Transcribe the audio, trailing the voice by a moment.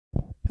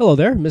Hello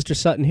there, Mr.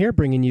 Sutton here,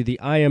 bringing you the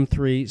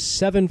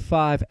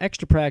IM375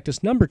 Extra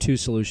Practice number 2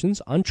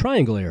 solutions on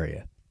triangle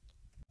area.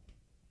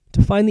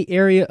 To find the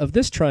area of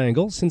this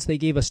triangle, since they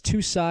gave us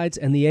two sides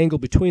and the angle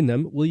between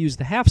them, we'll use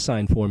the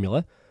half-sine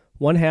formula,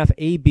 1/2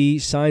 AB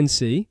sine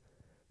C.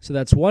 So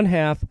that's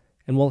 1/2,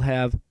 and we'll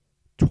have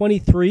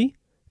 23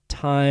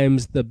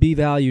 times the B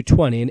value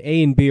 20, and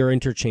A and B are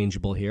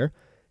interchangeable here.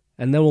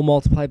 And then we'll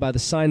multiply by the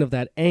sine of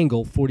that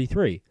angle,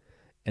 43.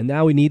 And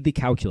now we need the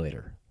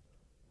calculator.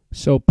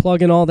 So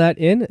plugging all that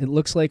in, it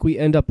looks like we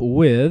end up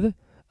with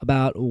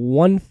about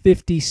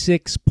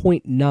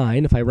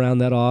 156.9 if I round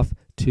that off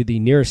to the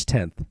nearest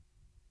tenth.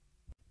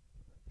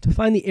 To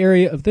find the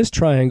area of this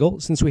triangle,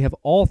 since we have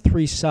all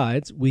three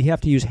sides, we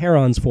have to use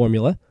Heron's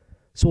formula.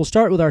 So we'll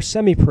start with our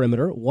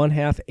semi-perimeter,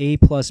 1/2 A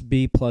plus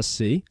B plus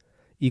C,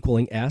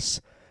 equaling S.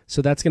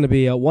 So that's going to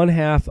be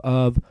 1/2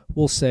 of,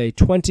 we'll say,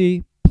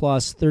 20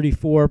 plus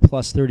 34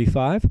 plus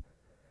 35.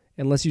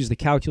 And let's use the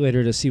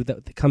calculator to see what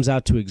that comes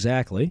out to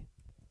exactly.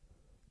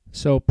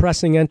 So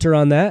pressing enter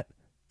on that,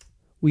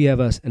 we have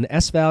an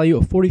S value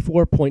of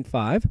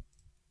 44.5.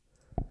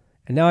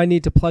 And now I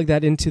need to plug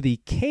that into the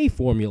K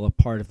formula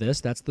part of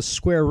this. That's the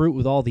square root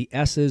with all the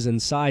S's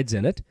and sides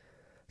in it.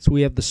 So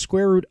we have the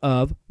square root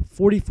of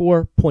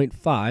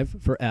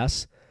 44.5 for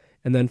S,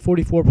 and then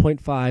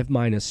 44.5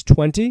 minus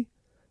 20,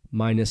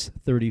 minus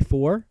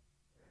 34,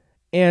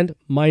 and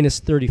minus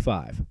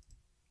 35.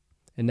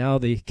 And now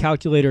the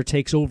calculator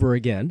takes over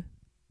again.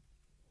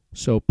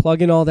 So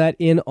plugging all that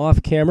in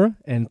off camera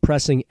and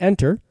pressing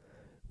enter,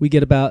 we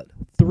get about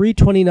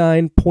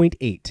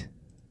 329.8.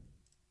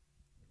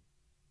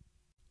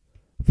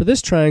 For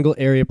this triangle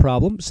area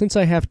problem, since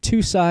I have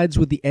two sides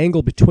with the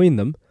angle between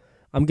them,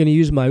 I'm going to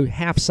use my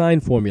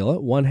half-sine formula,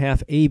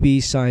 1/2 AB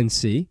sine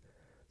C.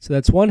 So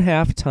that's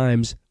 1/2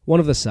 times one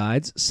of the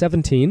sides,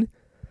 17,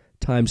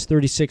 times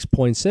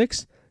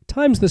 36.6,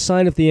 times the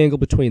sine of the angle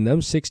between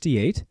them,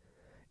 68.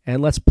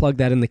 And let's plug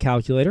that in the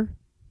calculator.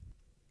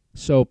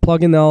 So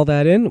plugging all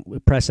that in, we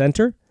press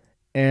enter,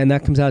 and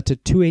that comes out to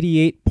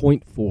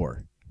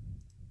 288.4.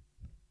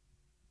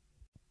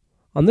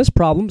 On this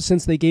problem,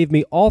 since they gave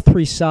me all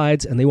three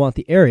sides and they want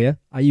the area,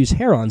 I use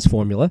Heron's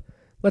formula.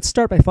 Let's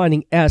start by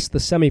finding S, the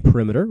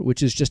semi-perimeter,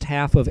 which is just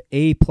half of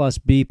A plus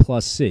B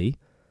plus C.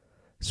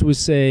 So we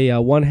say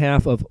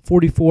 1/2 of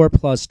 44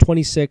 plus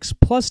 26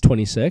 plus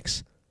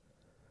 26.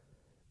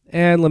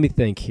 And let me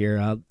think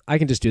here. I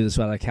can just do this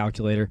without a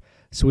calculator.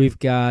 So we've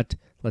got,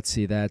 let's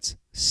see, that's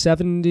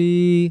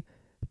 70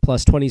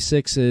 plus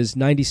 26 is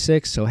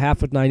 96, so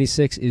half of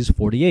 96 is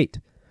 48.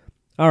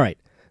 All right,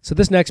 so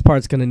this next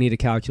part's going to need a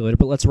calculator,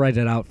 but let's write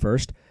it out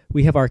first.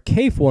 We have our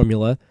K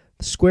formula,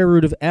 the square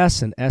root of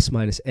S, and S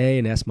minus A,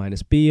 and S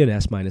minus B, and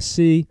S minus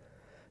C.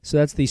 So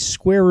that's the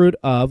square root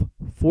of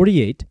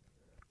 48,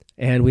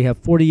 and we have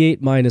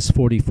 48 minus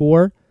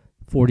 44,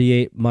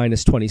 48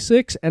 minus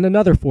 26, and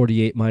another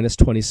 48 minus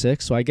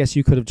 26, so I guess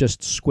you could have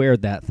just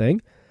squared that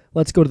thing.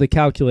 Let's go to the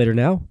calculator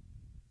now.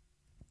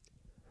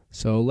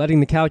 So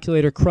letting the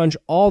calculator crunch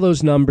all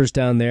those numbers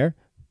down there,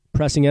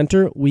 pressing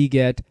enter, we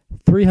get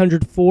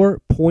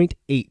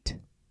 304.8.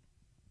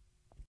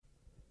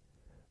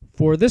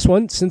 For this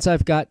one, since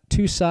I've got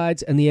two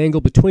sides and the angle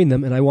between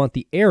them and I want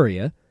the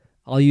area,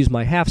 I'll use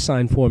my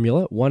half-sine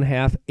formula,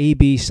 1/2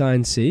 AB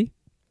sine C.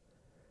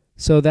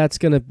 So that's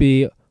going to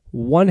be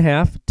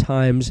 1/2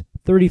 times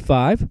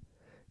 35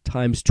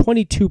 times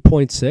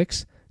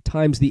 22.6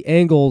 times the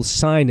angle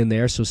sine in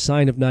there, so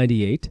sine of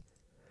 98.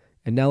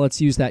 And now let's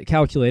use that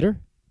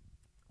calculator.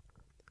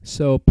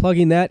 So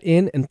plugging that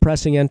in and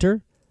pressing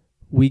enter,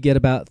 we get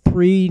about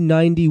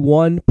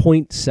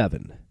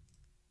 391.7.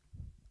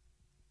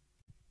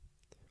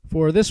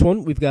 For this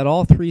one, we've got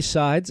all three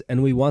sides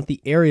and we want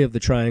the area of the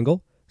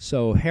triangle.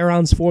 So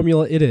Heron's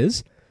formula it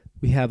is.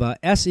 We have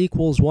S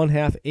equals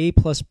 1/2 A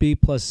plus B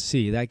plus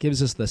C. That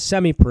gives us the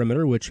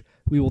semi-perimeter, which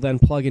we will then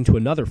plug into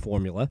another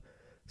formula.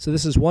 So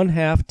this is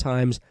 1/2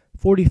 times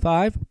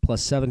 45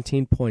 plus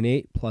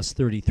 17.8 plus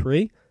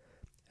 33.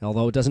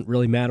 Although it doesn't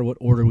really matter what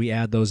order we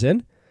add those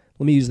in.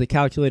 Let me use the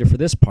calculator for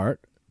this part.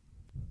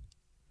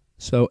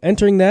 So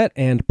entering that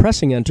and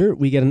pressing enter,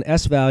 we get an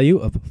S value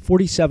of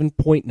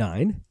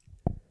 47.9.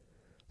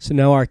 So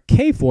now our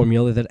K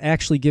formula that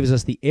actually gives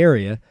us the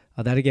area,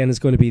 that again is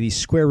going to be the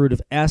square root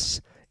of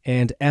S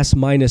and S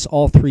minus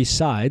all three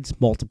sides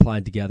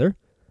multiplied together.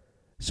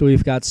 So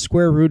we've got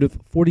square root of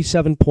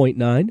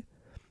 47.9,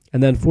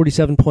 and then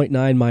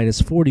 47.9 minus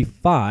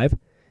 45,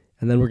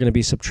 and then we're going to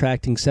be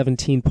subtracting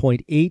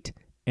 17.8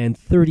 and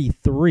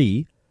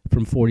 33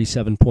 from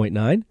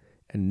 47.9.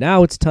 And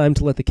now it's time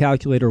to let the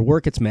calculator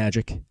work its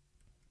magic.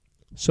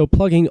 So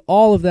plugging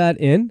all of that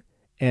in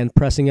and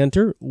pressing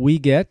enter, we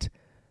get,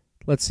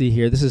 let's see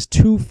here, this is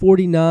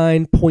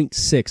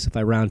 249.6 if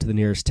I round to the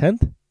nearest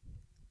tenth.